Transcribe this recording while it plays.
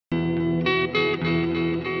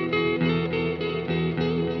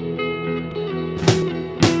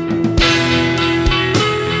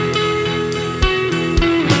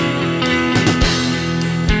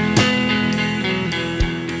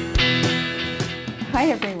Hi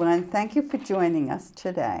everyone, thank you for joining us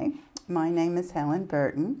today. My name is Helen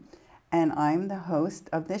Burton and I'm the host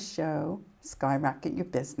of this show, Skyrocket Your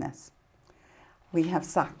Business. We have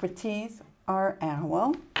Socrates, our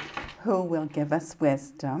owl, who will give us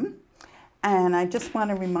wisdom. And I just want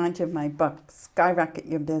to remind you of my book, Skyrocket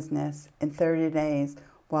Your Business in 30 Days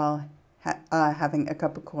while having a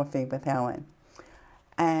cup of coffee with Helen.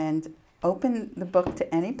 And open the book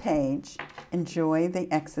to any page, enjoy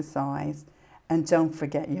the exercise, and don't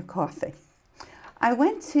forget your coffee. I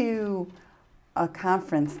went to a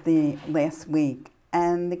conference last week,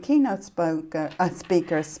 and the keynote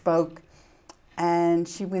speaker spoke, and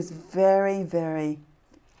she was very, very,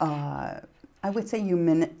 I would say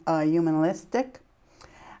humanistic.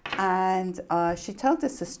 And she told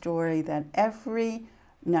us a story that every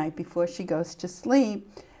night before she goes to sleep,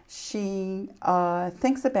 she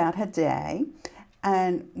thinks about her day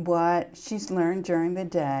and what she's learned during the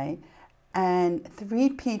day, and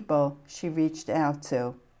 3 people she reached out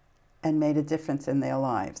to and made a difference in their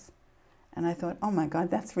lives. And I thought, oh my God,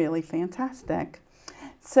 that's really fantastic.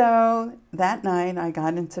 So that night I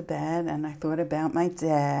got into bed and I thought about my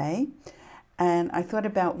day, and I thought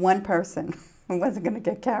about one person. I wasn't going to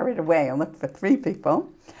get carried away. I looked for 3 people.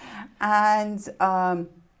 And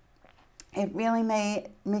it really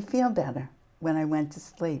made me feel better when I went to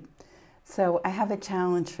sleep. So I have a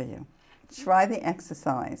challenge for you. Try the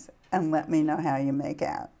exercise and let me know how you make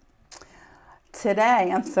out. Today,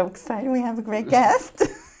 I'm so excited. We have a great guest.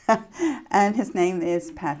 And his name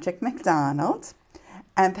is Patrick McDonald.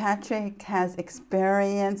 And Patrick has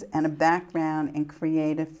experience and a background in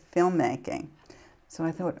creative filmmaking. So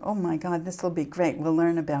I thought, oh my God, this will be great. We'll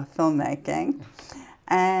learn about filmmaking.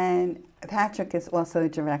 And Patrick is also the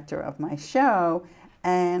director of my show,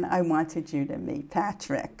 and I wanted you to meet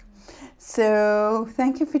Patrick. So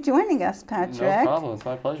thank you for joining us, Patrick. No problem. It's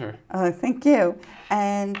my pleasure. Oh, thank you.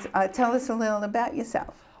 And tell us a little about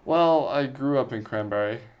yourself. Well, I grew up in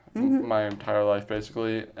Cranberry my entire life,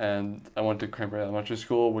 basically, and I went to Cranberry Elementary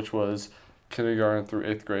School, which was kindergarten through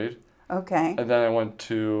 8th grade. Okay. And then I went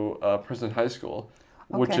to Princeton High School,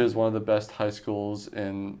 which is one of the best high schools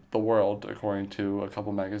in the world, according to a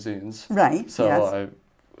couple magazines. Right, So yes.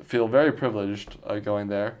 I feel very privileged going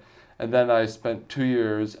there. And then I spent 2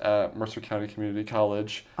 years at Mercer County Community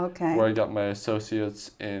College, where I got my associates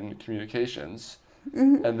in communications.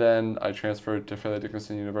 And then I transferred to Fairleigh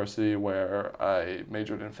Dickinson University, where I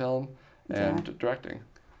majored in film and directing.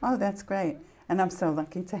 Oh, that's great. And I'm so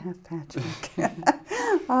lucky to have Patrick.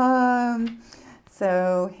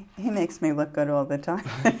 So he makes me look good all the time.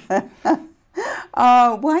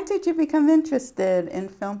 Why did you become interested in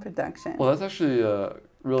film production? Well, that's actually a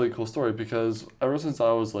really cool story, because ever since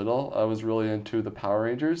I was little, I was really into the Power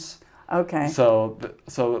Rangers. Okay. So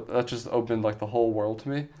that just opened like the whole world to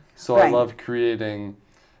me. So Right. I love creating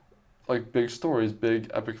like big stories,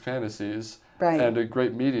 big epic fantasies. Right. And a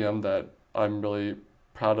great medium that I'm really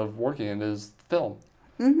proud of working in is film.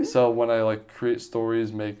 So when I like create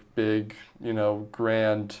stories, make big,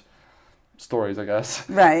 grand stories, I guess.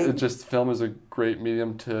 Right. Film is a great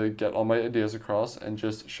medium to get all my ideas across and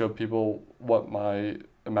just show people what my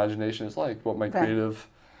imagination is like, what my creative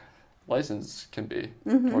license can be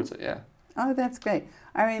towards it, yeah. Oh, that's great.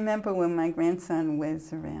 I remember when my grandson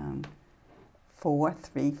was around 4,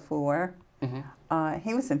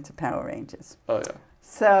 he was into Power Rangers. Oh, yeah.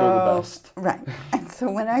 So, they're the best. Right. And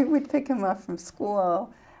so when I would pick him up from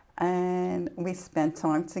school and we spent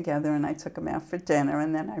time together, and I took him out for dinner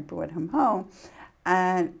and then I brought him home,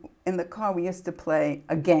 and in the car we used to play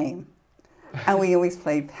a game, and we always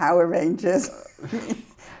played Power Rangers.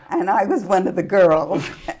 And I was one of the girls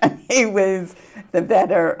and he was the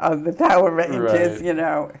better of the Power Rangers,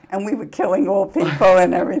 and we were killing all people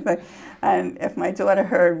and everything. And if my daughter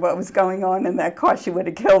heard what was going on in that car, she would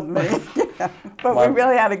have killed me. But we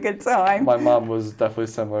really had a good time. My mom was definitely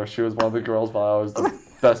similar. She was one of the girls, while I was the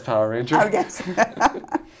best Power Ranger. Oh, yes.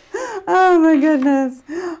 Oh, my goodness.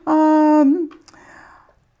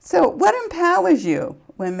 So what empowers you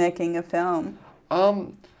when making a film?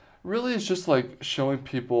 Really, it's just like showing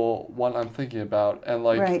people what I'm thinking about, and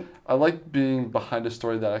like I like being behind a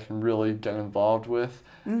story that I can really get involved with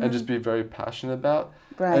and just be very passionate about,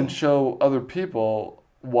 and show other people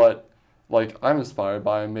what like I'm inspired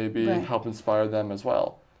by, and maybe help inspire them as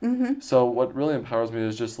well. So what really empowers me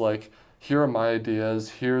is just like, here are my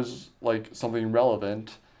ideas, here's like something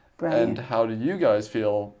relevant, and how do you guys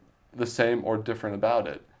feel the same or different about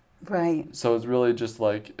it? Right. So it's really just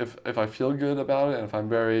like, if I feel good about it and if I'm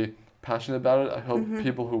very passionate about it, I hope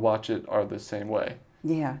people who watch it are the same way.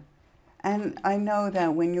 Yeah. And I know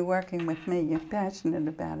that when you're working with me, you're passionate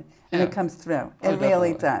about it, and Yeah. it comes through. Oh, It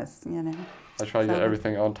really definitely. does, you know. I try to So get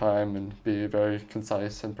everything on time and be very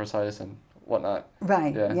concise and precise and whatnot.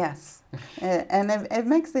 right, Yeah. yes. And it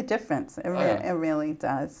makes a difference. Oh, yeah. It really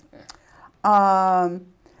does. Yeah.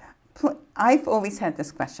 I've always had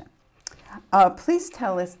this question. Please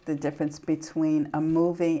tell us the difference between a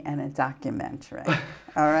movie and a documentary.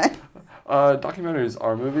 All right? Documentaries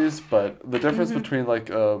are movies, but the difference between like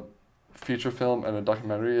a feature film and a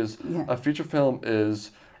documentary is a feature film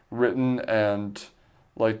is written and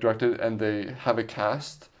like directed and they have a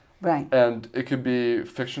cast. Right. And it could be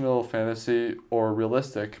fictional, fantasy, or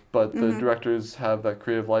realistic, but the directors have that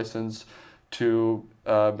creative license to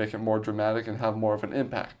make it more dramatic and have more of an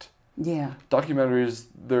impact. Yeah. Documentaries,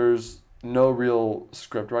 there's no real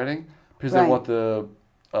script writing because they want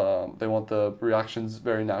the reactions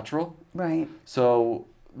very natural. Right. So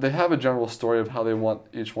they have a general story of how they want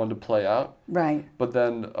each one to play out. Right. But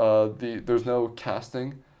then there's no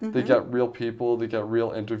casting. They get real people. They get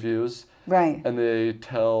real interviews. Right. And they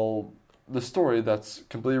tell the story that's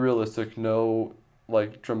completely realistic. No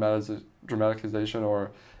like dramatization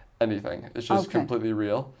or anything. It's just completely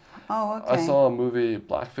real. Oh, okay. I saw a movie,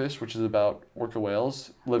 Blackfish, which is about orca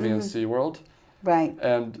whales living in SeaWorld. Right.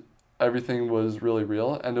 And everything was really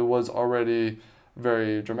real. And it was already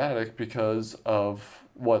very dramatic because of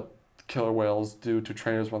what killer whales do to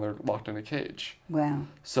trainers when they're locked in a cage. Wow.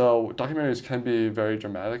 So documentaries can be very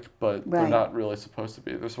dramatic, but they're not really supposed to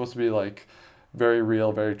be. They're supposed to be like very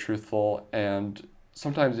real, very truthful, and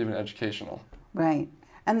sometimes even educational. Right.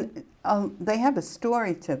 And they have a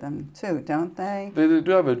story to them too, don't they? They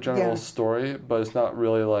do have a general story, but it's not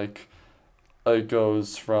really like it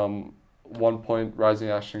goes from one point, rising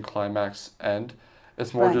action, climax, end.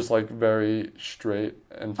 It's more just like very straight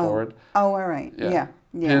and forward. Oh, all right. Yeah.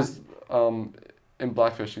 Because in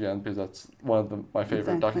Blackfish again, because that's one of my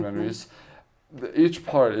favorite documentaries. Each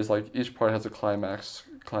part has a climax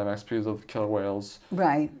because of the killer whales.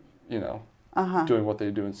 Right. You know, doing what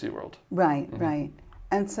they do in SeaWorld. Right. Right.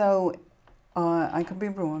 And so, I could be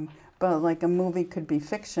wrong, but like a movie could be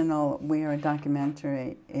fictional where a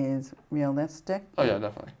documentary is realistic. Oh yeah,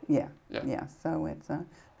 definitely. Yeah. So it's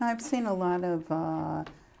I've seen a lot of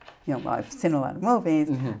I've seen a lot of movies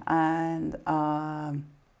and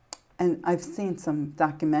I've seen some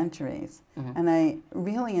documentaries and I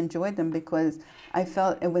really enjoyed them because I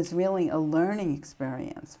felt it was really a learning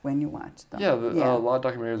experience when you watch them. Yeah, a lot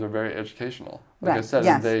of documentaries are very educational. Like I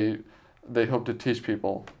said, they hope to teach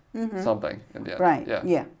people something in the end. Right.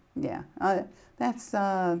 Yeah.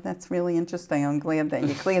 That's really interesting. I'm glad that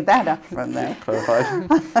you cleared that up from there. Clarified.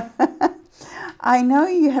 I know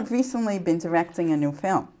you have recently been directing a new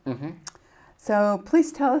film. So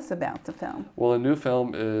please tell us about the film. Well, the new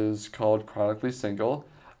film is called Chronically Single.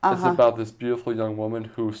 It's about this beautiful young woman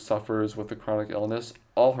who suffers with a chronic illness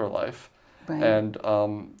all her life. Right. And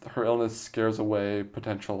her illness scares away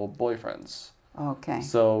potential boyfriends. Okay.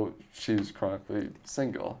 So she's chronically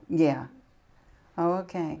single. Yeah. Oh,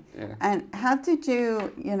 okay. Yeah. And how did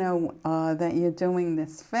you, that you're doing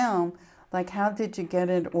this film, like how did you get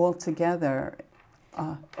it all together?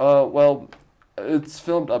 Well, it's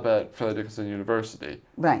filmed up at Fairleigh Dickinson University.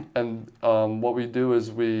 Right. And what we do is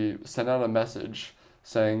we send out a message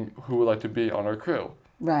saying who would like to be on our crew.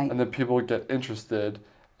 Right. And then people get interested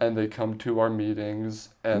and they come to our meetings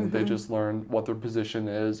and they just learn what their position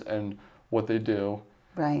is and what they do.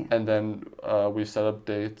 Right. And then we set up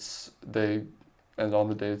dates. And on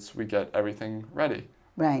the dates we get everything ready.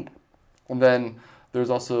 Right. And then there's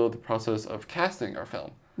also the process of casting our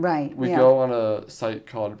film. Right. We go on a site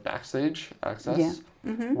called Backstage Access,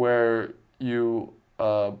 where you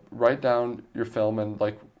write down your film and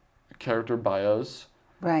like character bios.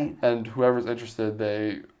 Right. And whoever's interested,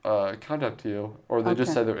 they contact you, or they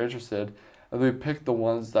just say they're interested, and we pick the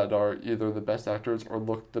ones that are either the best actors or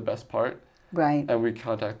look the best part. Right. And we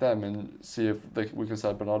contact them and see if we can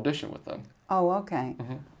set up an audition with them. Oh, okay.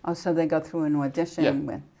 Oh, so they go through an audition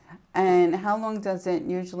with. And how long does it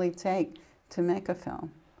usually take to make a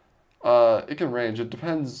film? It can range. It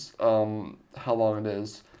depends how long it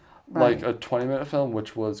is. Right. Like a 20-minute film,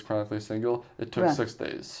 which was Chronically Single, it took 6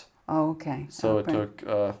 days. Oh, okay. So it took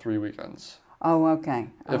 3 weekends. Oh, okay.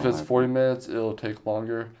 If it's 40 minutes, it'll take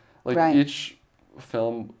longer. Like each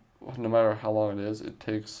film, no matter how long it is, it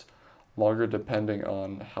takes longer depending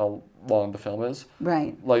on how long the film is.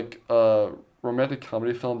 Right. Like a romantic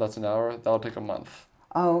comedy film that's an hour, that'll take a month.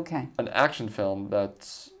 Oh, okay. An action film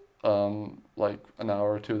that's like an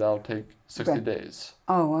hour or two, that'll take 60 days.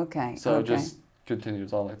 Oh, okay. So it just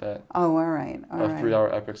continues on like that. Oh, all right. All right.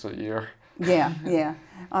 3-hour epics a year. Yeah, yeah.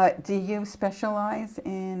 Do you specialize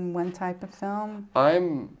in one type of film?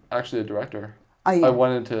 I'm actually a director. Oh, yeah. I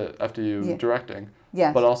went into FDU directing,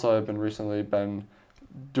 Yes. but also I've been recently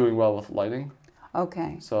doing well with lighting.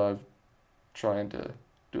 Okay. So I'm trying to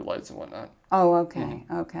do lights and whatnot. Oh, okay,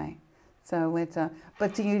 okay. So it's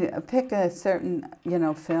but do you pick a certain,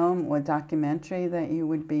 film or documentary that you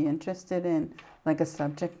would be interested in, like a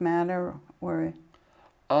subject matter or?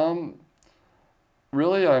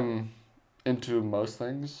 Really, I'm into most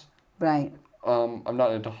things. Right. I'm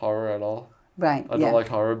not into horror at all. Right. I don't like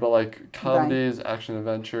horror, but like comedies, action,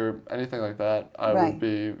 adventure, anything like that, I would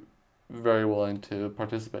be very willing to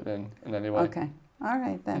participate in any way. Okay. All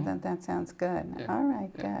right. That sounds good. Yeah. All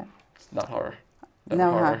right. Good. It's not horror.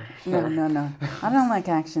 No horror. No. I don't like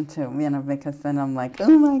action too, because then I'm like,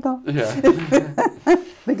 oh my God. Yeah.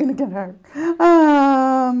 They're gonna get hurt.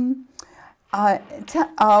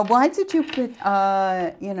 Why did you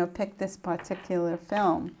pick this particular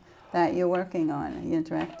film that you're working on, you're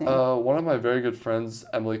directing? One of my very good friends,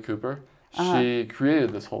 Emily Cooper, she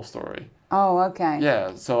created this whole story. Oh, okay.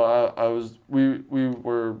 Yeah, so we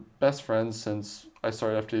were best friends since I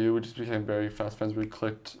started FDU. We just became very fast friends. We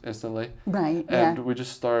clicked instantly. Right, and we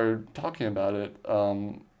just started talking about it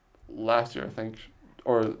last year, I think,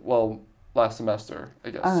 last semester,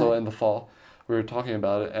 I guess. So in the fall, we were talking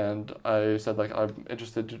about it, and I said, like, I'm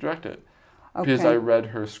interested to direct it. Okay. Because I read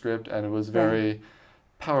her script, and it was very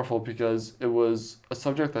powerful because it was a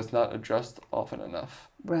subject that's not addressed often enough.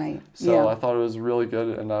 Right. So I thought it was really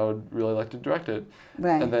good, and I would really like to direct it.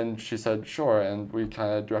 Right. And then she said, sure, and we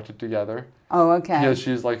kind of directed together. Oh, okay. Because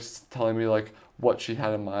she's, like, telling me, like, what she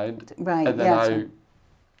had in mind. Right, and then I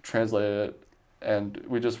translated it, and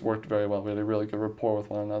we just worked very well. We had a really good rapport with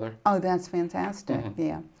one another. Oh, that's fantastic.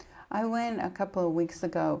 Yeah. I went a couple of weeks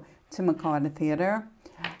ago to McDonald Theater,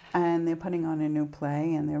 and they're putting on a new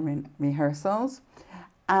play, and they're in rehearsals.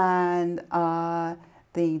 And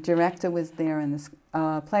the director was there, and the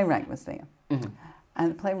playwright was there.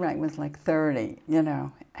 And the playwright was like 30,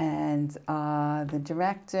 and the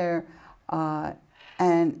director,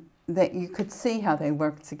 and that you could see how they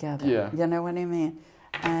worked together. Yeah. You know what I mean?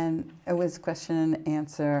 And it was question and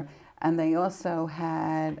answer. And they also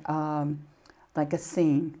had like a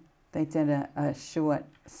scene. They did a short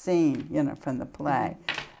scene, from the play.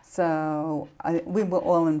 So we were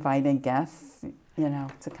all invited guests,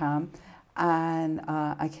 to come. And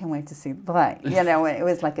I can't wait to see the play. It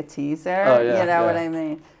was like a teaser, what I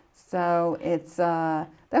mean? So it's, that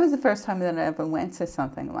was the first time that I ever went to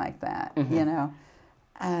something like that,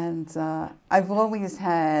 And I've always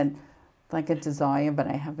had like a desire, but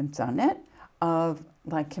I haven't done it, of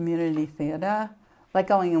like community theater, like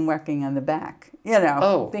going and working on the back,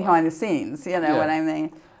 behind the scenes, what I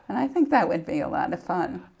mean? And I think that would be a lot of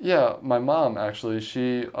fun. Yeah, my mom actually,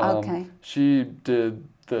 she did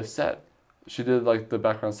the set. She did like the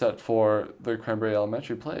background set for the Cranberry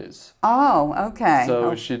Elementary plays. Oh, okay.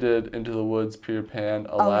 So she did Into the Woods, Peter Pan,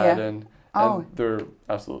 Aladdin, and they're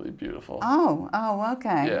absolutely beautiful. Oh,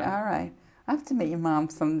 okay. Yeah. All right. I have to meet your mom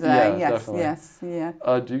someday. Yeah, definitely. Yes. Yeah.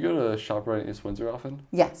 Do you go to ShopRite in East Windsor often?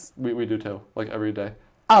 Yes. We do too, like every day.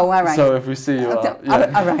 Oh, all right. So if we see you,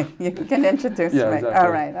 all right, you can introduce me. Exactly. All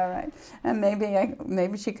right. And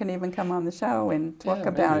maybe she could even come on the show and talk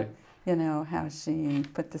about, how she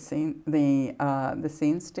put the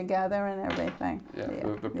scenes together and everything. Yeah,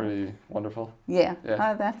 they're pretty wonderful. Yeah.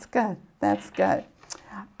 Oh, that's good. That's good.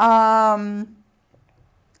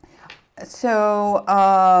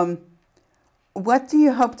 What do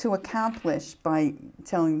you hope to accomplish by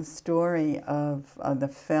telling the story of the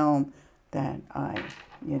film that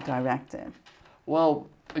you directed? Well,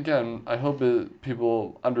 again, I hope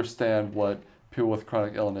people understand what people with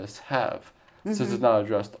chronic illness have, since it's not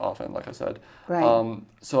addressed often, like I said. Right.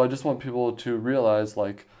 So I just want people to realize,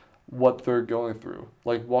 like, what they're going through,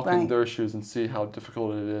 like walk in their shoes and see how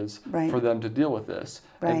difficult it is for them to deal with this.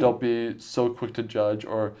 And don't be so quick to judge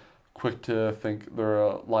or quick to think they're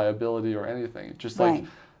a liability or anything. Just like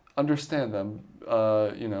understand them,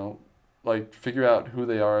 like figure out who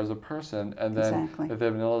they are as a person, and then if they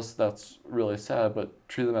have an illness, that's really sad, but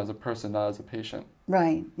treat them as a person, not as a patient.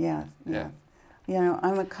 Right. Yeah.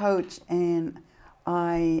 I'm a coach, and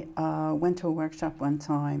I went to a workshop one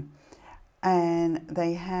time, and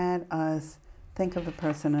they had us think of the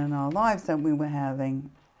person in our lives that we were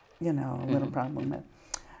having, a little problem with.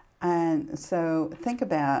 And so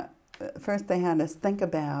first they had us think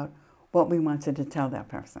about what we wanted to tell that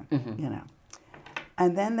person,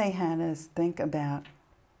 And then they had us think about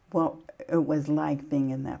what it was like being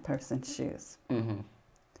in that person's shoes.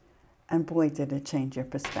 And boy, did it change your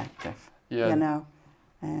perspective, Yeah.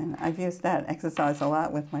 And I've used that exercise a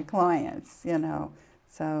lot with my clients, you know.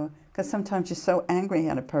 So, because sometimes you're so angry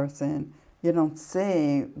at a person, you don't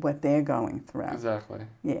see what they're going through. Exactly.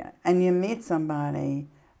 Yeah, and you meet somebody,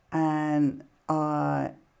 and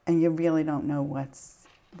you really don't know what's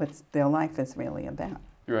their life is really about.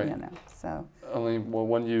 Right. You know, so. Only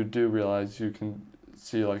when you do realize, you can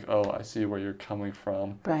see like, oh, I see where you're coming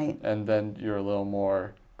from. Right. And then you're a little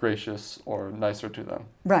more gracious or nicer to them.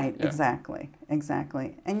 Right. Yeah. Exactly.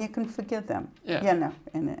 Exactly. And you can forgive them. Yeah. You know,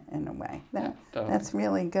 in a way. That's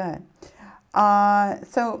really good.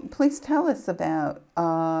 So please tell us about,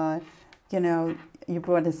 you know, you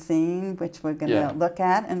brought a scene which we're going to look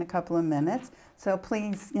at in a couple of minutes. So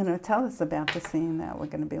please, you know, tell us about the scene that we're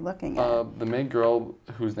going to be looking at. The main girl,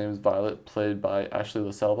 whose name is Violet, played by Ashley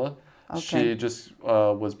LaSelva, Okay. she just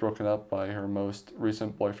was broken up by her most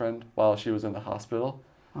recent boyfriend while she was in the hospital.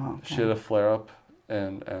 Oh, okay. She had a flare-up,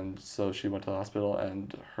 and so she went to the hospital,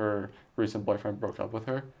 and her recent boyfriend broke up with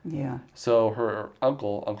her. Yeah. So her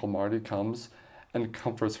Uncle Marty, comes and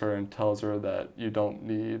comforts her and tells her that you don't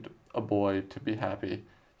need a boy to be happy.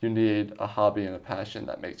 You need a hobby and a passion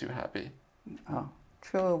that makes you happy. Oh,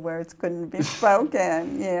 true words couldn't be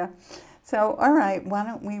spoken. Yeah. So, all right, why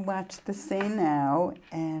don't we watch the scene now,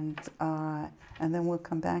 and then we'll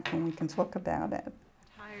come back and we can talk about it.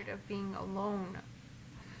 Tired of being alone.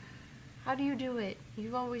 How do you do it?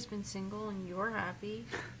 You've always been single and you're happy.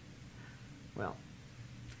 Well,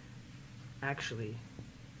 actually,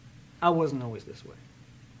 I wasn't always this way.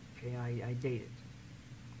 Okay, I dated.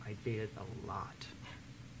 I dated a lot.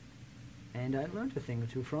 And I learned a thing or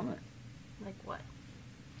two from it. Like what?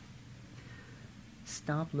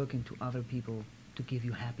 Stop looking to other people to give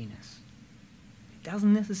you happiness. It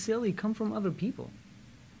doesn't necessarily come from other people.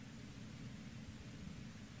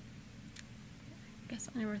 Guess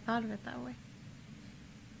I never thought of it that way.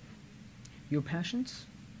 Your passions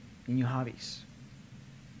and your hobbies,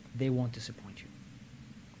 they won't disappoint you.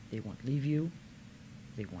 They won't leave you.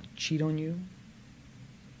 They won't cheat on you.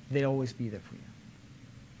 They'll always be there for you.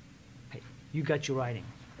 Hey, you got your writing.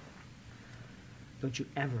 Don't you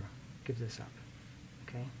ever give this up,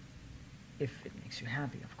 okay? If it makes you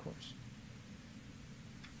happy, of course.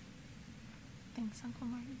 Thanks, Uncle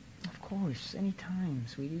Marty. Of course, anytime,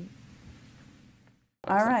 sweetie.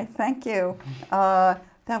 All right, thank you.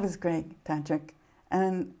 That was great, Patrick.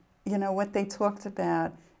 And, you know, what they talked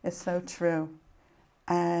about is so true.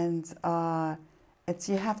 And it's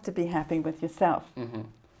you have to be happy with yourself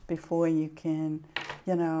before you can,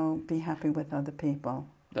 you know, be happy with other people.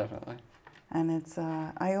 Definitely. And it's,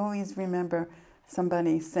 I always remember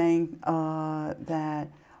somebody saying that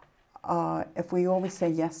if we always say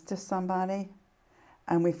yes to somebody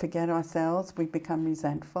and we forget ourselves, we become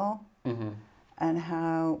resentful. And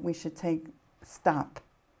how we should stop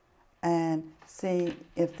and see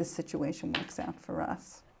if the situation works out for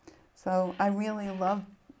us. So I really loved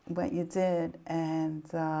what you did, and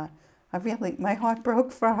my heart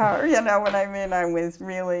broke for her, you know what I mean? I was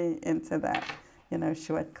really into that, you know,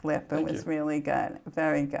 short clip. It was really good,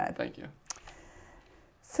 very good. Thank you.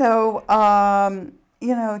 So,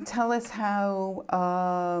 you know, tell us how,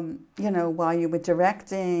 you know, while you were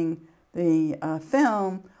directing the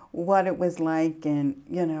film, what it was like, and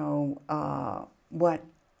what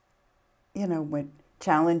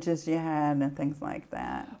challenges you had and things like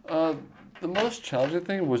that. The most challenging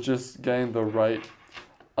thing was just getting the right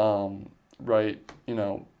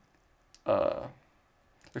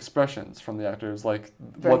expressions from the actors, like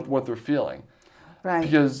what they're feeling. Right.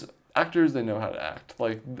 Because actors, they know how to act.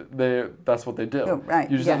 Like that's what they do. Oh,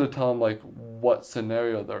 right. You just have to tell them like what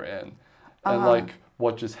scenario they're in, and like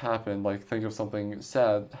what just happened. Like think of something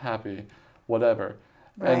sad, happy, whatever.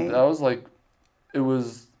 Right. And that was like, it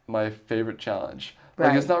was my favorite challenge. Right.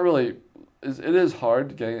 Like it's not really, it is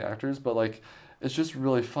hard getting actors, but like it's just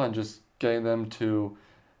really fun just getting them to,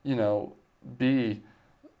 you know, be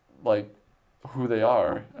like who they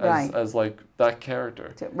are as like that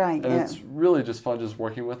character. Right. And it's really just fun just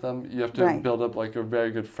working with them. You have to build up like a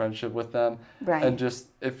very good friendship with them. Right. And just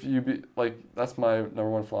if you be like, that's my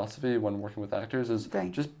number one philosophy when working with actors is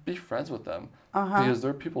just be friends with them. Because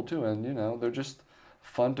they're people too, and you know, they're just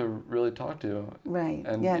fun to really talk to. Right.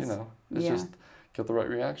 And you know, it's just get the right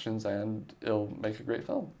reactions and it'll make a great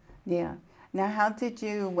film. Yeah. Now, how did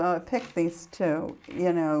you pick these two?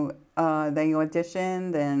 You know, they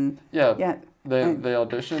auditioned and... They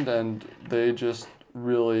auditioned and they just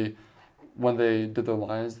really, when they did their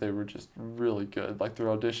lines, they were just really good. Like their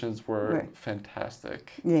auditions were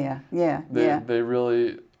fantastic. They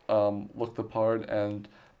really looked the part, and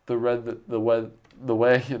the the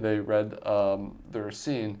way they read their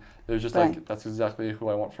scene, it was just like, that's exactly who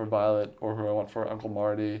I want for Violet or who I want for Uncle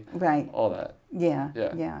Marty. Right. All that. Yeah.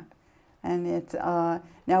 Yeah. Yeah. And it's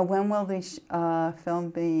now, when will the film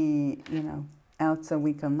be, out so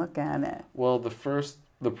we can look at it? Well,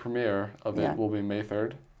 the premiere of it will be May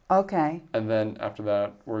 3rd. Okay. And then after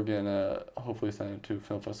that, we're gonna hopefully send it to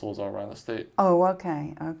film festivals all around the state. Oh,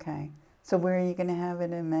 okay, okay. So where are you gonna have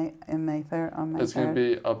it in May 3rd? On May 3rd? It's gonna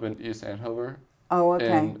be up in East Andover. Oh,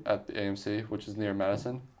 okay. At the AMC, which is near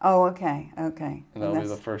Madison. Oh, okay, okay. And that'll be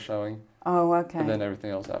the first showing. Oh, okay. And then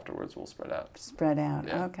everything else afterwards will spread out. Spread out.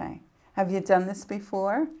 Yeah. Okay. Have you done this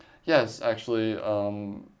before? Yes, actually.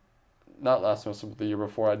 Not last semester, but the year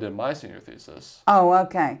before, I did my senior thesis. Oh,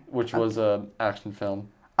 okay. Which was an action film.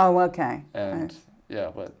 Oh, okay. And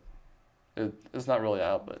yeah, but it's not really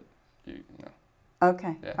out, but you know.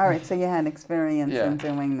 Okay. Yeah. All right. So you had experience in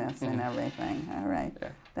doing this and Mm-hmm. everything. All right. Yeah.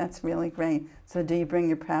 That's really great. So do you bring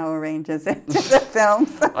your Power Rangers into the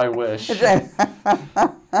films? I wish. I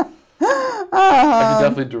can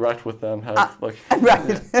definitely direct with them.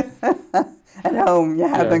 Right. Yeah. At home, you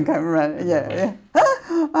have them come running. Yeah.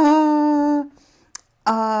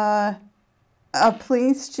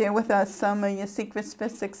 Please share with us some of your secrets for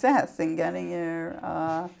success in getting your,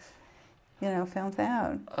 films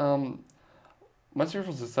out. My secret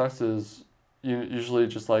for success is usually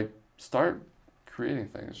just like start creating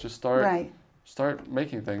things. Just start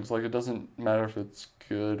making things. Like, it doesn't matter if it's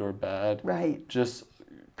good or bad. Right. Just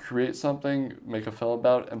create something, make a film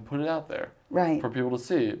about it, and put it out there. Right. For people to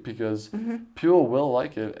see, because people will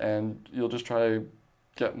like it, and you'll just try to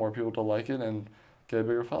get more people to like it and get a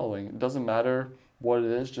bigger following. It doesn't matter what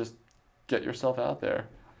it is, just get yourself out there.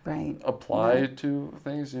 Right. Apply to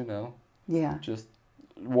things, Yeah. Just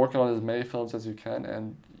work on as many films as you can,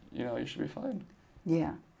 and you should be fine.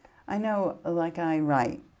 Yeah. I know, like, I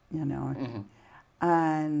write,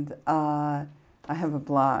 and I have a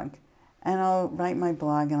blog, and I'll write my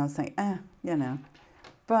blog and I'll say,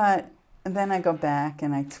 but then I go back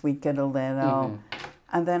and I tweak it a little,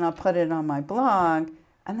 and then I'll put it on my blog,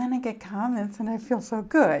 and then I get comments and I feel so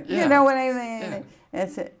good. Yeah. You know what I mean?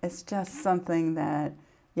 Yeah. It's just something that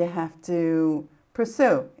you have to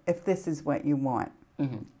pursue if this is what you want.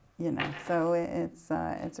 So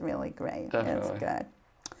it's really great. Definitely. It's good.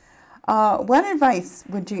 What advice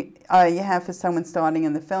would you have for someone starting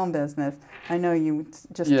in the film business? I know you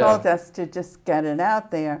just told us to just get it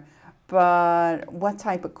out there, but what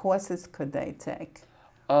type of courses could they take?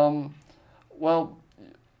 Well,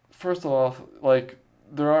 first of all, like,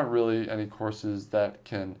 there aren't really any courses that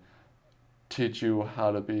can teach you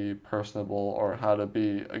how to be personable or how to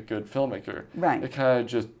be a good filmmaker. Right. It kind of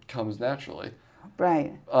just comes naturally.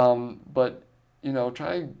 Right. But,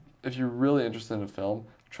 try, if you're really interested in a film,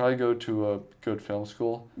 try to go to a good film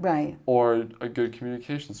school. Right. Or a good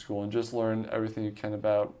communication school, and just learn everything you can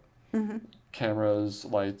about cameras,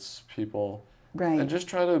 lights, people. Right. And just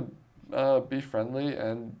try to be friendly,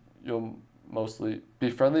 and you'll mostly be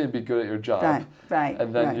friendly and be good at your job. Right.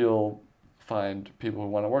 And then you'll find people who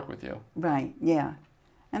want to work with you. Right. Yeah.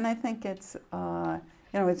 And I think it's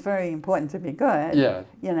it's very important to be good. Yeah.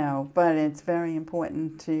 But it's very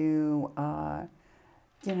important to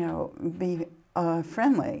be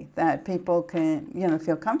friendly, that people can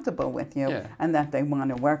feel comfortable with you, and that they want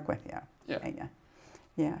to work with you.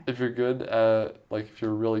 Yeah. If you're good, if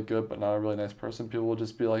you're really good but not a really nice person, people will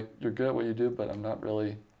just be like, you're good at what you do, but I'm not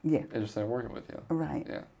really interested in working with you. Right.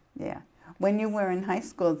 Yeah. When you were in high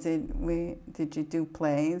school, did you do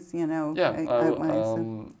plays? Yeah.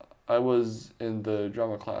 I was in the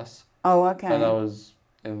drama class. Oh, okay. And I was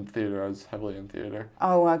in theater. I was heavily in theater.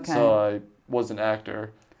 Oh, okay. So I was an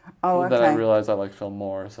actor. Oh, okay. Then I realized I like film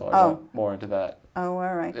more, so I got more into that. Oh,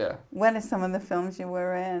 all right. Yeah. What are some of the films you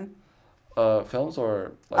were in? Films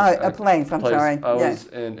or plays. I'm sorry. I was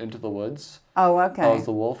in Into the Woods. Oh, okay. I was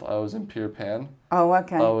the wolf. I was in Peter Pan. Oh,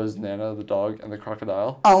 okay. I was Nana, the dog, and the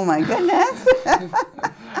crocodile. Oh my goodness.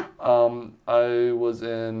 I was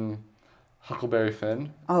in Huckleberry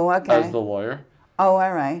Finn. Oh, okay. As the lawyer. Oh,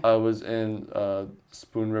 all right. I was in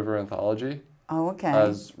Spoon River Anthology. Oh, okay.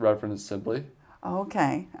 As Reverend Sibley.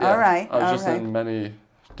 Okay. Yeah, all right. I was just in many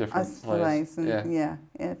different plays. Yeah.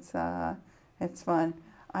 It's fun.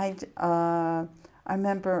 I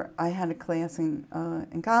remember I had a class in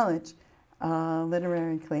college,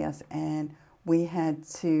 literary class, and we had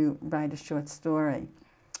to write a short story.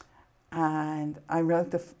 And I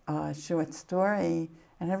wrote the short story,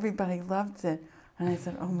 and everybody loved it. And I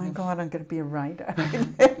said, "Oh my God, I'm going to be a writer,"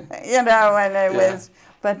 and it was.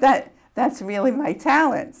 But that's really my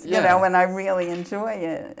talents, and I really enjoy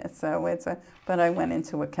it. So but I went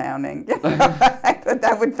into accounting. I thought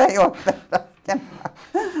that would pay off.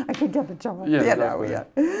 I could get in trouble. Yeah, Yeah.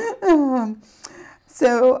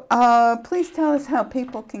 So please tell us how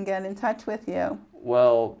people can get in touch with you.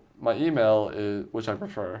 Well, my email is, which I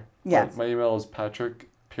prefer. Yes. My email is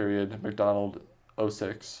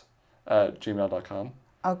patrick.mcdonald06@gmail.com.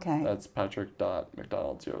 Okay. That's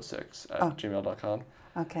patrick.mcdonald06@gmail.com.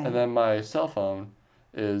 Okay. And then my cell phone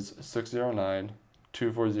is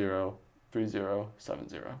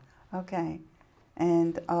 609-240-3070. Okay.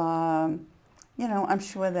 And, you know, I'm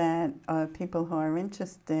sure that people who are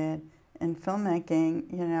interested in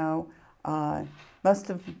filmmaking, you know,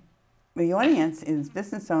 most of the audience is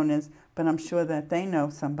business owners, but I'm sure that they know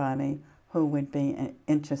somebody who would be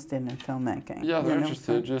interested in filmmaking. Yeah, if they're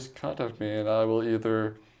interested, just contact me and I will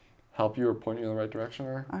either help you or point you in the right direction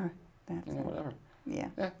or whatever. Yeah.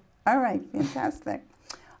 Yeah. All right, fantastic.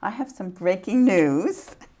 I have some breaking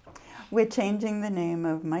news. We're changing the name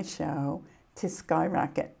of my show to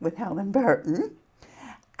Skyrocket with Helen Burton.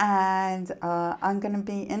 And I'm going to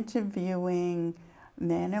be interviewing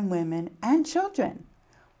men and women and children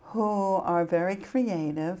who are very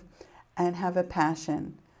creative and have a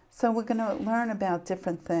passion. So we're going to learn about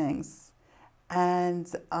different things.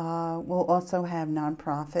 And we'll also have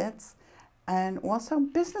nonprofits and also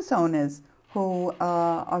business owners who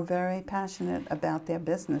are very passionate about their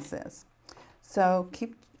businesses. So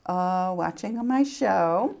keep watching on my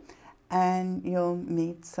show and you'll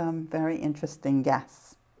meet some very interesting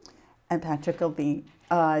guests. And Patrick will be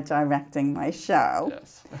directing my show.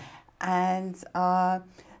 Yes. And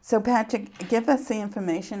so Patrick, give us the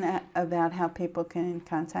information about how people can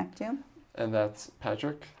contact you. And that's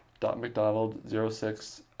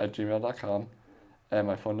patrick.mcdonald06@gmail.com. And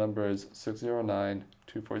my phone number is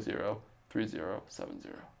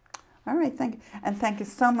 609-240-3070. All right, thank you. And thank you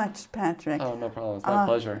so much, Patrick. Oh, no problem. It's my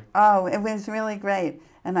pleasure. Oh, it was really great.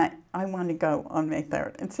 And I want to go on May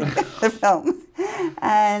 3rd and see the film.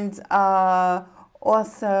 And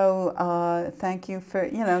also, thank you for,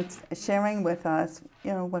 you know, sharing with us,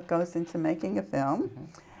 you know, what goes into making a film. Mm-hmm.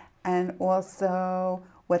 And also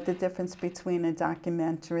what the difference between a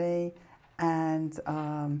documentary and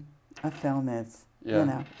a film is, you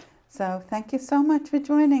know. So thank you so much for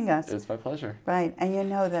joining us. It's my pleasure. Right. And you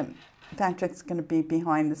know that Patrick's going to be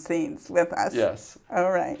behind the scenes with us. Yes.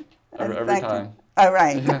 All right. Every time. All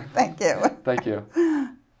right. Thank you. Thank you.